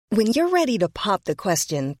When you're ready to pop the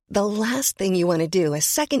question, the last thing you want to do is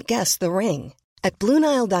second-guess the ring. At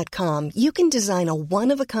BlueNile.com, you can design a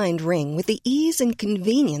one-of-a-kind ring with the ease and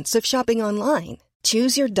convenience of shopping online.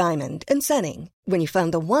 Choose your diamond and setting. When you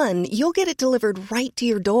find the one, you'll get it delivered right to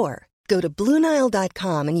your door. Go to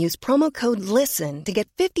BlueNile.com and use promo code LISTEN to get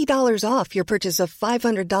 $50 off your purchase of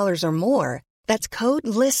 $500 or more. That's code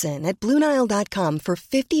LISTEN at BlueNile.com for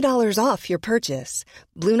 $50 off your purchase.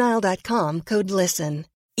 BlueNile.com, code LISTEN.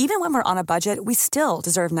 Even when we're on a budget, we still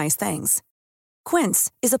deserve nice things. Quince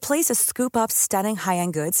is a place to scoop up stunning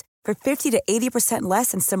high-end goods for 50 to 80%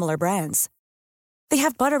 less than similar brands. They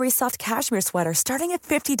have buttery soft cashmere sweaters starting at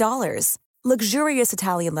 $50, luxurious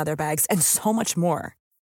Italian leather bags, and so much more.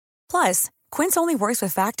 Plus, Quince only works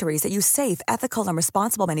with factories that use safe, ethical, and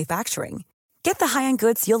responsible manufacturing. Get the high-end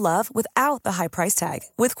goods you'll love without the high price tag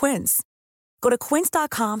with Quince. Go to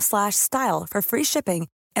quince.com/style for free shipping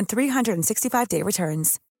and 365-day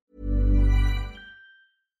returns.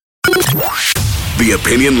 The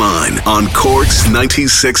Opinion Line on Cork's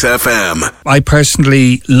 96 FM. I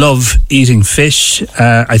personally love eating fish.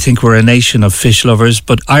 I think we're a nation of fish lovers,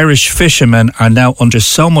 but Irish fishermen are now under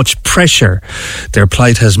so much pressure. Their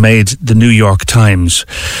plight has made the New York Times.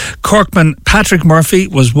 Corkman Patrick Murphy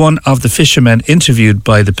was one of the fishermen interviewed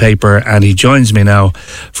by the paper, and he joins me now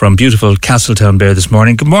from beautiful Castletown Bear this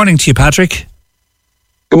morning. Good morning to you, Patrick.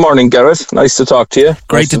 Good morning, Gareth. Nice to talk to you.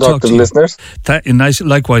 Great to talk to the you. Listeners. Nice.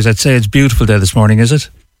 Likewise, I'd say it's beautiful there this morning, is it?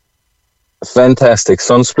 Fantastic.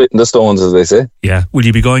 Sun splitting the stones, as they say. Yeah. Will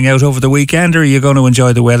you be going out over the weekend, or are you going to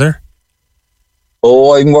enjoy the weather?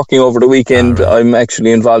 Oh, I'm working over the weekend. Right. I'm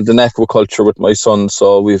actually involved in aquaculture with my son,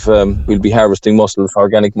 so we'll be harvesting mussels,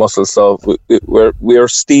 organic mussels. So we are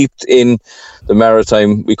steeped in the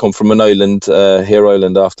maritime. We come from an island, Hare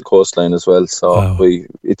Island, off the coastline as well. So Wow.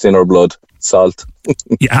 it's in our blood. Salt.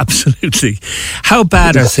 Yeah, absolutely. How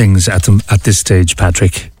bad are things at this stage,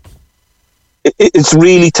 Patrick? It's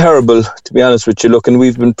really terrible, to be honest with you. Look, and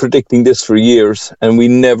we've been predicting this for years, and we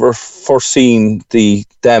never foreseen the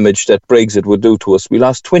damage that Brexit would do to us. We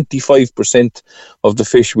lost 25% of the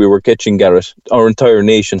fish we were catching, Garrett, our entire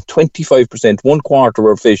nation. 25%, 1/4 of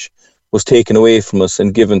our fish was taken away from us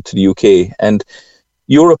and given to the UK. And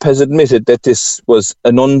Europe has admitted that this was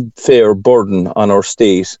an unfair burden on our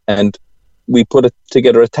state, and we put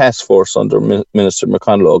together a task force under Minister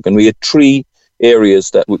McConalogue, and we had 3 areas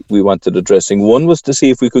that we wanted addressing. One was to see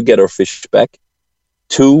if we could get our fish back.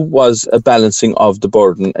 2 was a balancing of the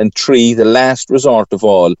burden. And 3, the last resort of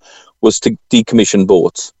all, was to decommission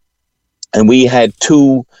boats. And we had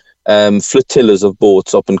 2 flotillas of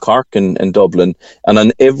boats up in Cork and Dublin. And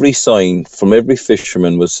on every sign from every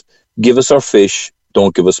fisherman was, give us our fish,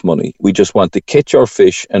 don't give us money. We just want to catch our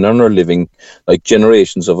fish and earn our living like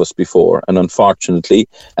generations of us before. And unfortunately,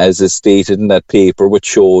 as is stated in that paper, which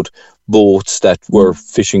showed boats that were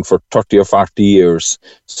fishing for 30 or 40 years,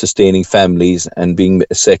 sustaining families and being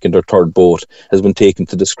a second or third boat, has been taken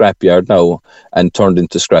to the scrapyard now and turned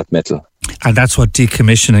into scrap metal. And that's what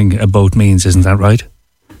decommissioning a boat means, isn't that right?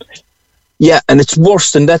 Yeah, and it's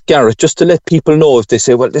worse than that, Garrett, just to let people know. If they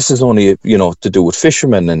say, well, this is only, to do with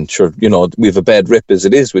fishermen, and sure, we have a bad rep as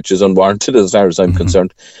it is, which is unwarranted as far as I'm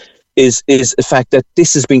concerned, is the fact that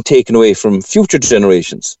this is being taken away from future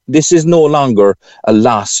generations. This is no longer a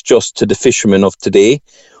loss just to the fishermen of today.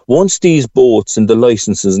 Once these boats and the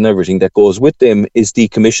licenses and everything that goes with them is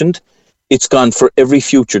decommissioned, it's gone for every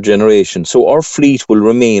future generation. So our fleet will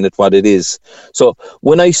remain at what it is. So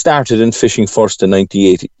when I started in fishing first in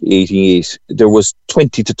 1988, there was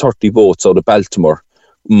 20 to 30 boats out of Baltimore,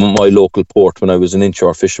 my local port, when I was an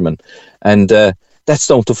inshore fisherman. And that's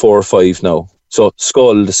down to 4 or 5 now. So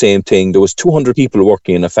Schull, the same thing. There was 200 people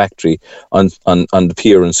working in a factory on the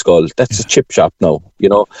pier in Schull. That's a chip shop now,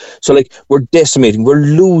 So we're decimating, we're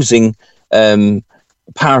losing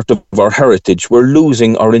part of our heritage. We're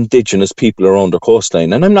losing our indigenous people around the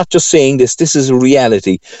coastline. And I'm not just saying this is a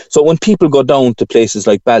reality. So when people go down to places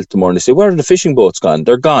like Baltimore and they say, where are the fishing boats gone?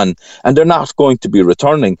 They're gone, and they're not going to be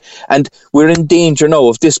returning. And we're in danger now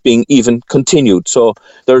of this being even continued. So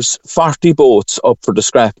there's 40 boats up for the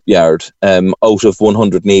scrap yard out of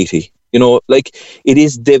 180. It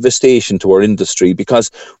is devastation to our industry,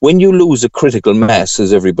 because when you lose a critical mass,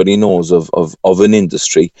 as everybody knows of an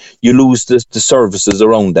industry, you lose the services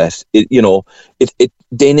around that. It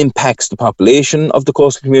then impacts the population of the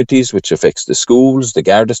coastal communities, which affects the schools, the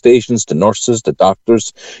Garda stations, the nurses, the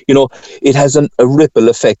doctors. It has a ripple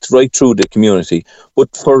effect right through the community.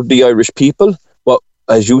 But for the Irish people,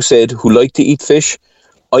 as you said, who like to eat fish,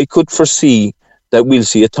 I could foresee that we'll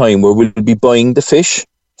see a time where we'll be buying the fish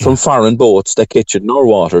from foreign boats that catch it in our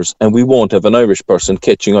waters, and we won't have an Irish person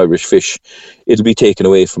catching Irish fish. It'll be taken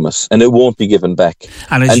away from us, and it won't be given back.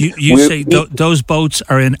 And as you say, those boats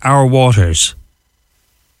are in our waters.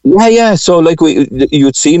 Yeah. So, like,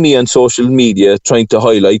 you'd see me on social media trying to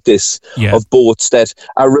highlight this of boats that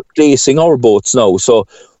are replacing our boats now. So,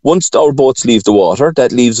 once our boats leave the water,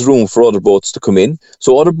 that leaves room for other boats to come in.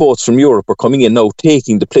 So, other boats from Europe are coming in now,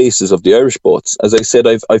 taking the places of the Irish boats. As I said,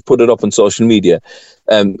 I've put it up on social media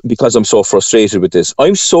because I'm so frustrated with this.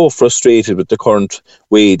 I'm so frustrated with the current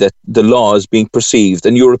way that the law is being perceived,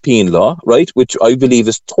 and European law, right, which I believe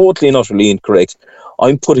is totally and utterly incorrect.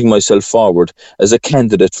 I'm putting myself forward as a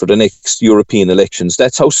candidate for the next European elections.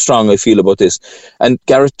 That's how strong I feel about this. And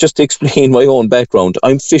Gareth, just to explain my own background,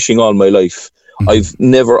 I'm fishing all my life.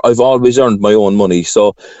 I've always earned my own money.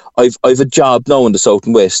 So I've a job now in the South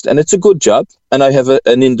and West, and it's a good job. And I have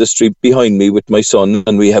an industry behind me with my son,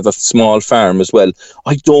 and we have a small farm as well.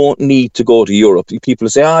 I don't need to go to Europe. People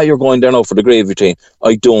say, you're going there now for the gravy train.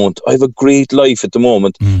 I don't. I have a great life at the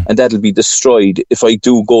moment, and that'll be destroyed if I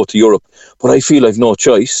do go to Europe. But I feel I've no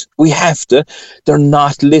choice. We have to. They're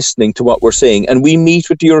not listening to what we're saying. And we meet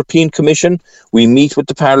with the European Commission. We meet with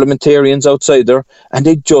the parliamentarians outside there, and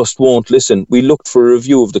they just won't listen. We looked for a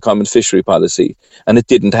review of the common fishery policy, and it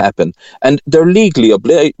didn't happen. And they're legally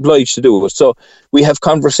obliged to do it. So we have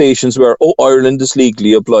conversations where, Ireland is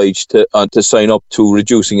legally obliged to sign up to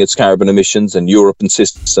reducing its carbon emissions, and Europe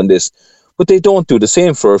insists on this. But they don't do the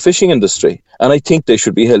same for our fishing industry. And I think they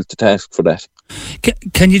should be held to task for that.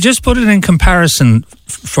 Can you just put it in comparison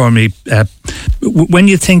for me? When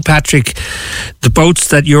you think, Patrick, the boats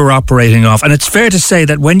that you're operating off, and it's fair to say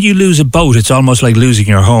that when you lose a boat, it's almost like losing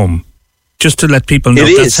your home. Just to let people know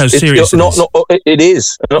that's how serious it is. No, it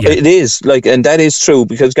is. It is. And that is true,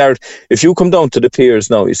 because, Gareth, if you come down to the piers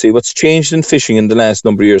now, you see what's changed in fishing in the last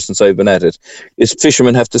number of years since I've been at it is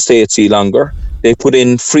fishermen have to stay at sea longer. They put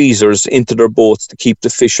in freezers into their boats to keep the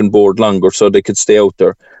fish on board longer so they could stay out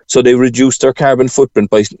there. So they reduce their carbon footprint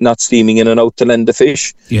by not steaming in and out to land the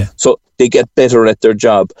fish. Yeah. So they get better at their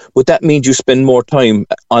job. But that means you spend more time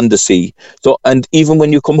on the sea. So, and even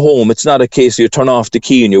when you come home, it's not a case you turn off the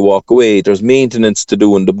key and you walk away. There's maintenance to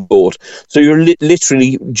do on the boat. So you're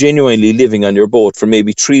literally, genuinely living on your boat for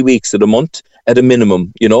maybe 3 weeks of the month at a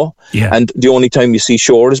minimum, Yeah. And the only time you see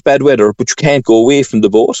shore is bad weather, but you can't go away from the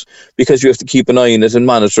boat because you have to keep an eye on it and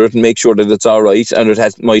monitor it and make sure that it's all right, and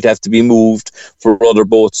it might have to be moved for other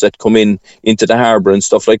boats that come into the harbour and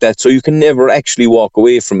stuff like that. So you can never actually walk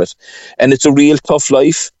away from it. And it's a real tough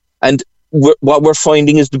life. And what we're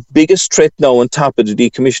finding is the biggest threat now on top of the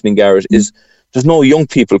decommissioning, Garrett, is there's no young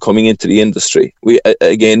people coming into the industry.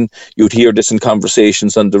 Again, you'd hear this in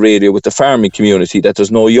conversations on the radio with the farming community, that there's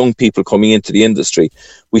no young people coming into the industry.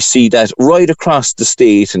 We see that right across the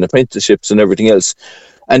state in apprenticeships and everything else.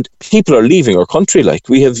 And people are leaving our country.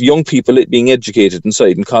 We have young people being educated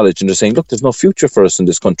inside in college, and they're saying, look, there's no future for us in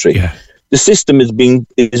this country. Yeah. The system is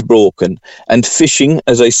broken, and fishing,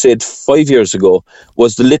 as I said 5 years ago,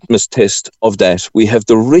 was the litmus test of that. We have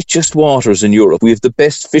the richest waters in Europe. We have the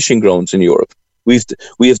best fishing grounds in Europe. We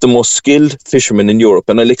have the most skilled fishermen in Europe,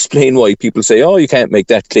 and I'll explain why. People say, you can't make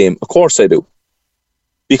that claim. Of course I do.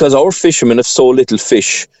 Because our fishermen have so little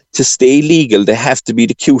fish. To stay legal, they have to be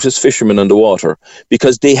the cutest fishermen on the water,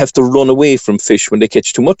 because they have to run away from fish when they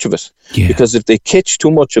catch too much of it. Yeah. Because if they catch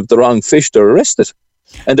too much of the wrong fish, they're arrested.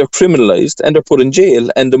 And they're criminalised, and they're put in jail,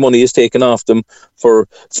 and the money is taken off them for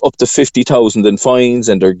up to 50,000 in fines,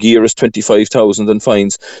 and their gear is 25,000 in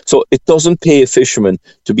fines. So it doesn't pay a fisherman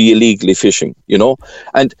to be illegally fishing,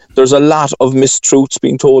 And there's a lot of mistruths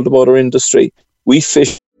being told about our industry. We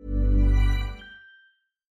fish.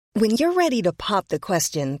 When you're ready to pop the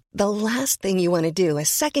question, the last thing you want to do is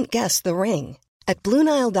second-guess the ring. At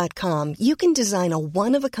BlueNile.com, you can design a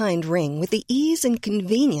one-of-a-kind ring with the ease and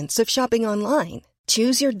convenience of shopping online.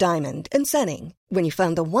 Choose your diamond and setting. When you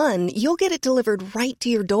find the one, you'll get it delivered right to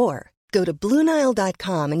your door. Go to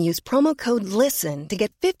BlueNile.com and use promo code LISTEN to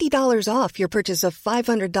get $50 off your purchase of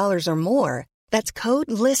 $500 or more. That's code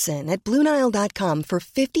LISTEN at BlueNile.com for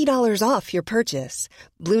 $50 off your purchase.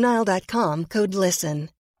 BlueNile.com, code LISTEN.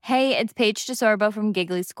 Hey, it's Paige DeSorbo from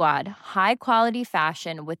Giggly Squad. High quality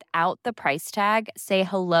fashion without the price tag. Say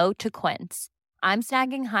hello to Quince. I'm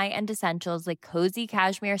snagging high-end essentials like cozy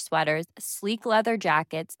cashmere sweaters, sleek leather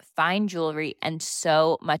jackets, fine jewelry, and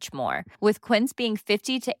so much more. With Quince being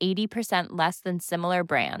 50 to 80% less than similar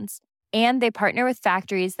brands. And they partner with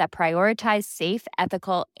factories that prioritize safe,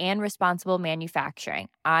 ethical, and responsible manufacturing.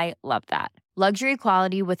 I love that. Luxury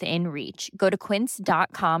quality within reach. Go to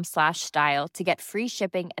quince.com/style to get free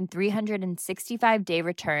shipping and 365-day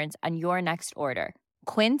returns on your next order.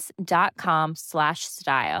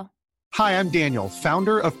 Quince.com/style. Hi, I'm Daniel,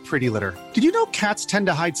 founder of Pretty Litter. Did you know cats tend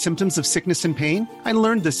to hide symptoms of sickness and pain? I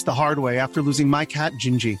learned this the hard way after losing my cat,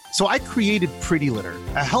 Gingy. So I created Pretty Litter,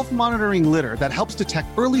 a health monitoring litter that helps detect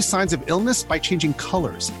early signs of illness by changing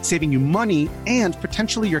colors, saving you money and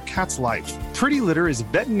potentially your cat's life. Pretty Litter is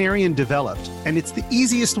veterinarian developed, and it's the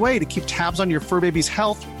easiest way to keep tabs on your fur baby's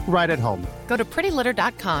health right at home. Go to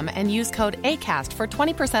prettylitter.com and use code ACAST for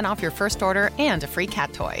 20% off your first order and a free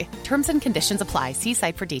cat toy. Terms and conditions apply. See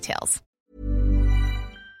site for details.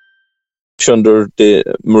 Under the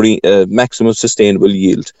marine maximum sustainable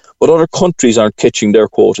yield, but other countries aren't catching their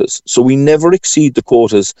quotas, so we never exceed the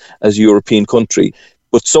quotas as a European country.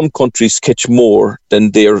 But some countries catch more than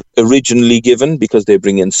they're originally given because they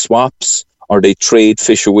bring in swaps or they trade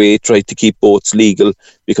fish away, try to keep boats legal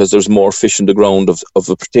because there's more fish in the ground of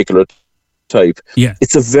a particular type. Yeah.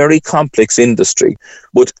 It's a very complex industry,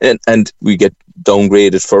 but and we get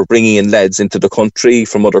downgraded for bringing in lads into the country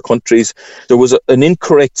from other countries. There was an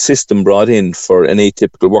incorrect system brought in for an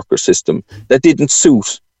atypical worker system that didn't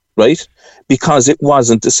suit, right? Because it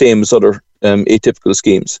wasn't the same as other atypical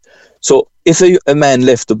schemes. So if a man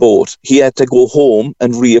left the boat, he had to go home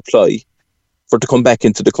and reapply to come back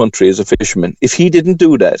into the country as a fisherman. If he didn't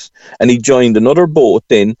do that and he joined another boat,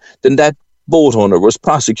 then that boat owner was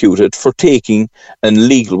prosecuted for taking an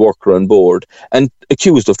illegal worker on board and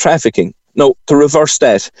accused of trafficking. Now, to reverse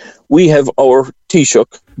that, we have our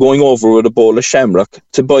Taoiseach going over with a bowl of shamrock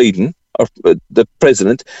to Biden, or the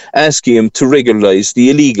president, asking him to regularise the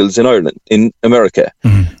illegals in Ireland, in America.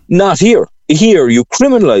 Mm-hmm. Not here. Here, you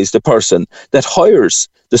criminalise the person that hires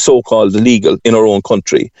the so-called illegal in our own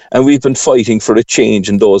country. And we've been fighting for a change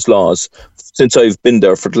in those laws since I've been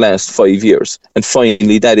there for the last 5 years. And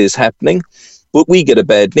finally, that is happening. But we get a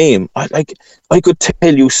bad name. I could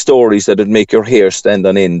tell you stories that would make your hair stand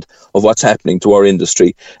on end of what's happening to our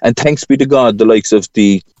industry. And thanks be to God, the likes of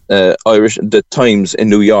the Times in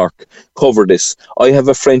New York cover this. I have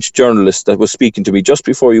a French journalist that was speaking to me just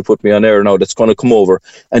before you put me on air now that's going to come over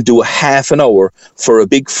and do a half an hour for a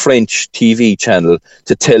big French TV channel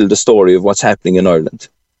to tell the story of what's happening in Ireland.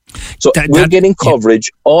 So we're getting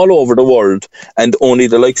coverage all over the world, and only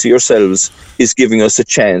the likes of yourselves is giving us a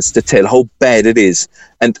chance to tell how bad it is.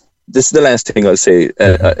 And this is the last thing I'll say,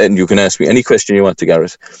 and you can ask me any question you want to,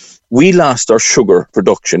 Gareth. We lost our sugar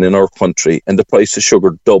production in our country, and the price of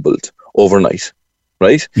sugar doubled overnight,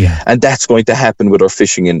 right? Yeah. And that's going to happen with our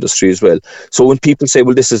fishing industry as well. So when people say,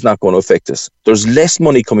 well, this is not going to affect us, there's less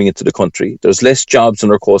money coming into the country. There's less jobs in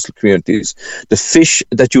our coastal communities. The fish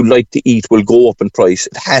that you like to eat will go up in price.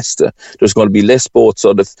 It has to. There's going to be less boats,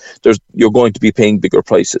 so you're going to be paying bigger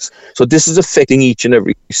prices. So this is affecting each and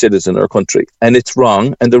every citizen in our country. And it's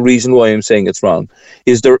wrong. And the reason why I'm saying it's wrong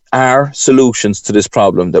is there are solutions to this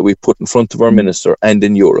problem that we put in front of our minister and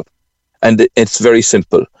in Europe. And it's very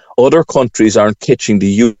simple. Other countries aren't catching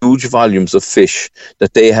the huge volumes of fish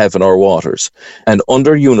that they have in our waters. And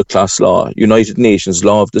under UNCLOS law, United Nations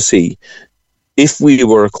Law of the Sea, if we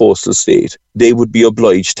were a coastal state, they would be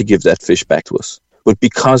obliged to give that fish back to us. But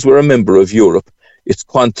because we're a member of Europe, it's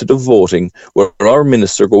quantitative voting where our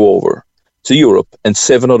minister go over to Europe and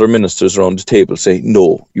 7 other ministers around the table say,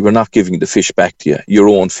 no, you are not giving the fish back to you, your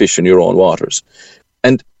own fish in your own waters.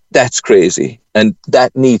 And that's crazy. And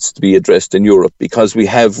that needs to be addressed in Europe because we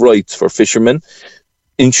have rights for fishermen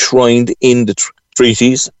enshrined in the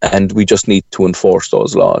treaties, and we just need to enforce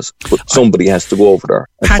those laws. But somebody has to go over there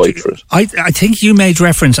and fight for it. I think you made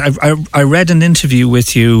reference. I read an interview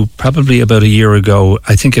with you probably about a year ago.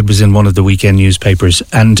 I think it was in one of the weekend newspapers,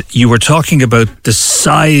 and you were talking about the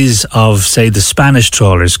size of, say, the Spanish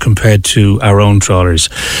trawlers compared to our own trawlers,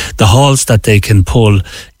 the hauls that they can pull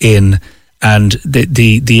in, and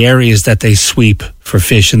the areas that they sweep for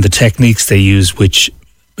fish and the techniques they use, which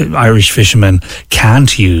Irish fishermen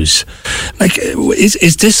can't use. Like,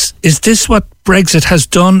 is this what Brexit has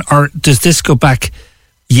done, or does this go back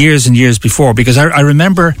years and years before? Because I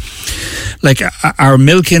remember, like, our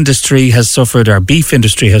milk industry has suffered, our beef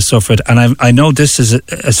industry has suffered, and I know this is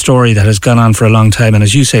a story that has gone on for a long time, and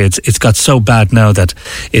as you say, it's got so bad now that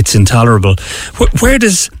it's intolerable. Where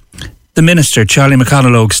does the minister, Charlie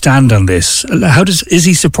McConalogue, stand on this? Is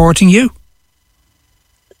he supporting you?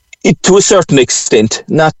 To a certain extent,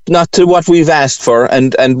 not to what we've asked for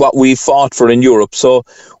and what we fought for in Europe. So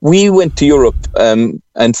we went to Europe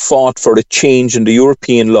and fought for a change in the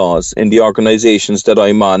European laws in the organisations that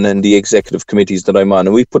I'm on and the executive committees that I'm on.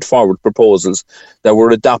 And we put forward proposals that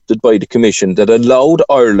were adopted by the Commission that allowed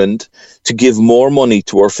Ireland to give more money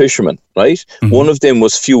to our fishermen, right? Mm-hmm. One of them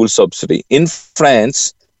was fuel subsidy. In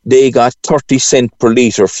France, they got 30 cents per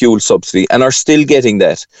litre fuel subsidy and are still getting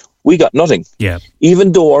that. We got nothing. Yeah.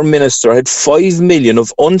 Even though our minister had 5 million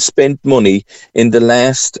of unspent money in the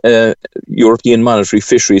last European Monetary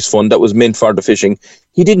Fisheries Fund that was meant for the fishing,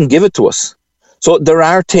 he didn't give it to us. So there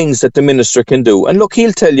are things that the minister can do. And look,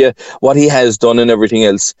 he'll tell you what he has done and everything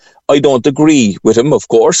else. I don't agree with him, of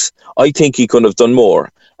course. I think he could have done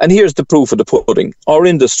more. And here's the proof of the pudding. Our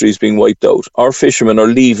industry is being wiped out. Our fishermen are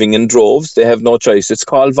leaving in droves. They have no choice. It's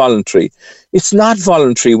called voluntary. It's not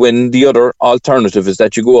voluntary when the other alternative is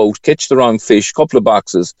that you go out, catch the wrong fish, couple of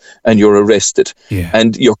boxes, and you're arrested. Yeah.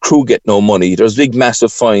 And your crew get no money. There's big,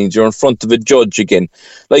 massive fines. You're in front of a judge again.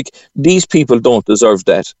 Like, these people don't deserve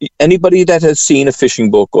that. Anybody that has seen a fishing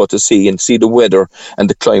boat go to sea and see the weather and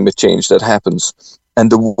the climate change that happens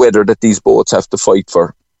and the weather that these boats have to fight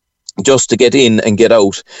for, just to get in and get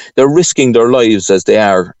out, they're risking their lives as they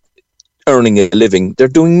are earning a living. They're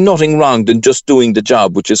doing nothing wrong than just doing the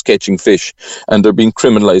job, which is catching fish, and they're being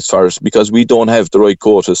criminalised for it because we don't have the right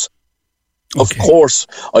quotas. Okay. Of course,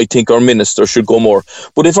 I think our minister should go more.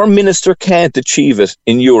 But if our minister can't achieve it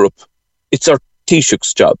in Europe, it's our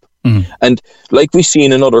Taoiseach's job. And like we've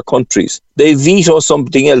seen in other countries, they veto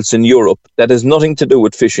something else in Europe that has nothing to do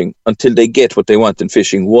with fishing until they get what they want in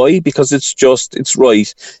fishing. Why? Because it's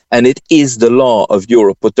right, and it is the law of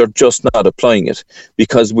Europe, but they're just not applying it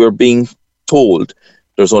because we're being told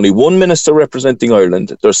there's only one minister representing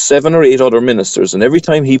Ireland. There's 7 or 8 other ministers, and every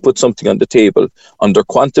time he puts something on the table under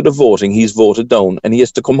quantitative voting, he's voted down, and he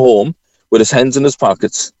has to come home with his hands in his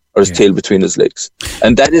pockets or his tail between his legs.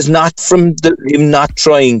 And that is not from him not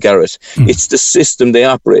trying, Garrett. It's the system they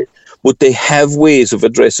operate. But they have ways of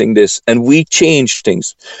addressing this, and we changed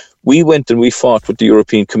things. We went and we fought with the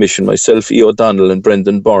European Commission, myself, E. O'Donnell and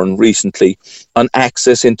Brendan Byrne recently, on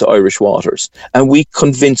access into Irish waters. And we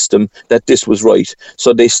convinced them that this was right.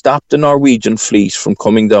 So they stopped the Norwegian fleet from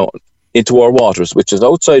coming down into our waters, which is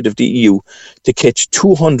outside of the EU, to catch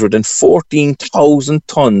 214,000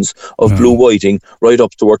 tonnes of blue whiting right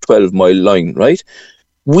up to our 12-mile line, right?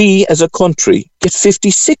 We, as a country, get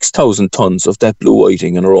 56,000 tonnes of that blue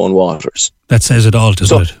whiting in our own waters. That says it all,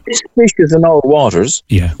 doesn't it? This fish is in our waters.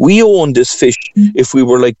 Yeah. We own this fish if we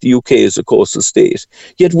were like the UK as a coastal state.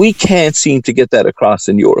 Yet we can't seem to get that across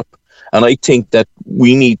in Europe. And I think that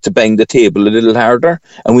we need to bang the table a little harder,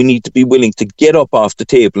 and we need to be willing to get up off the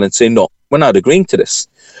table and say, no, we're not agreeing to this.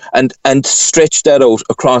 And stretch that out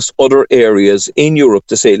across other areas in Europe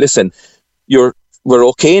to say, listen, we're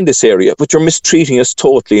okay in this area, but you're mistreating us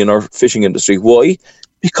totally in our fishing industry. Why?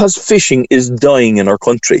 Because fishing is dying in our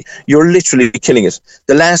country. You're literally killing it.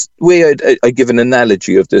 The last way I give an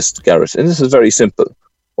analogy of this, Garrett, and this is very simple.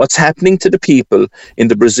 What's happening to the people in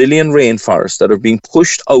the Brazilian rainforest that are being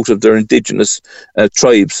pushed out of their indigenous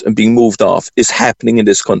tribes and being moved off is happening in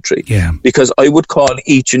this country. Yeah. Because I would call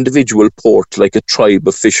each individual port like a tribe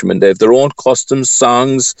of fishermen. They have their own customs,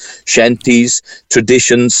 songs, shanties,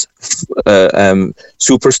 traditions,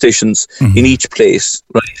 superstitions in each place,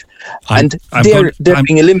 right? They're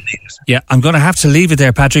being eliminated. Yeah, I'm going to have to leave it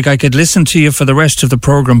there, Patrick. I could listen to you for the rest of the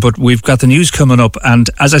programme, but we've got the news coming up.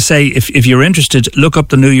 And as I say, if you're interested, look up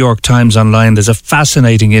the New York Times online. There's a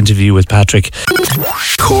fascinating interview with Patrick.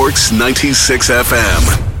 Cork's 96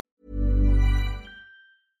 FM.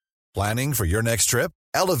 Planning for your next trip?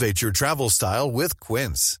 Elevate your travel style with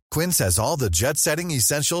Quince. Quince has all the jet-setting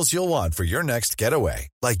essentials you'll want for your next getaway,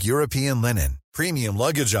 like European linen, premium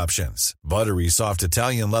luggage options, buttery soft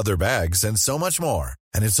Italian leather bags, and so much more.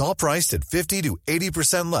 And it's all priced at 50 to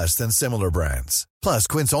 80% less than similar brands. Plus,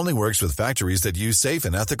 Quince only works with factories that use safe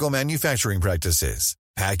and ethical manufacturing practices.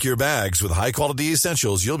 Pack your bags with high-quality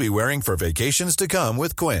essentials you'll be wearing for vacations to come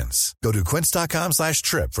with Quince. Go to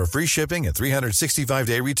quince.com/trip for free shipping and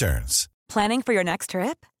 365-day returns. Planning for your next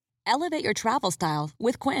trip? Elevate your travel style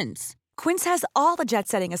with Quince. Quince has all the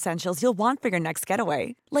jet-setting essentials you'll want for your next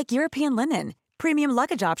getaway, like European linen, premium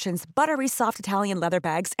luggage options, buttery soft Italian leather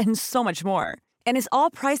bags, and so much more. And is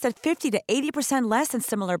all priced at 50 to 80% less than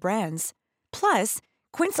similar brands. Plus,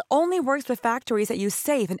 Quince only works with factories that use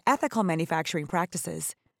safe and ethical manufacturing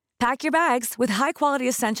practices. Pack your bags with high-quality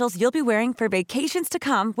essentials you'll be wearing for vacations to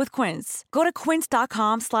come with Quince. Go to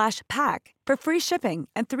quince.com/pack for free shipping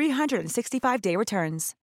and 365-day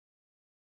returns.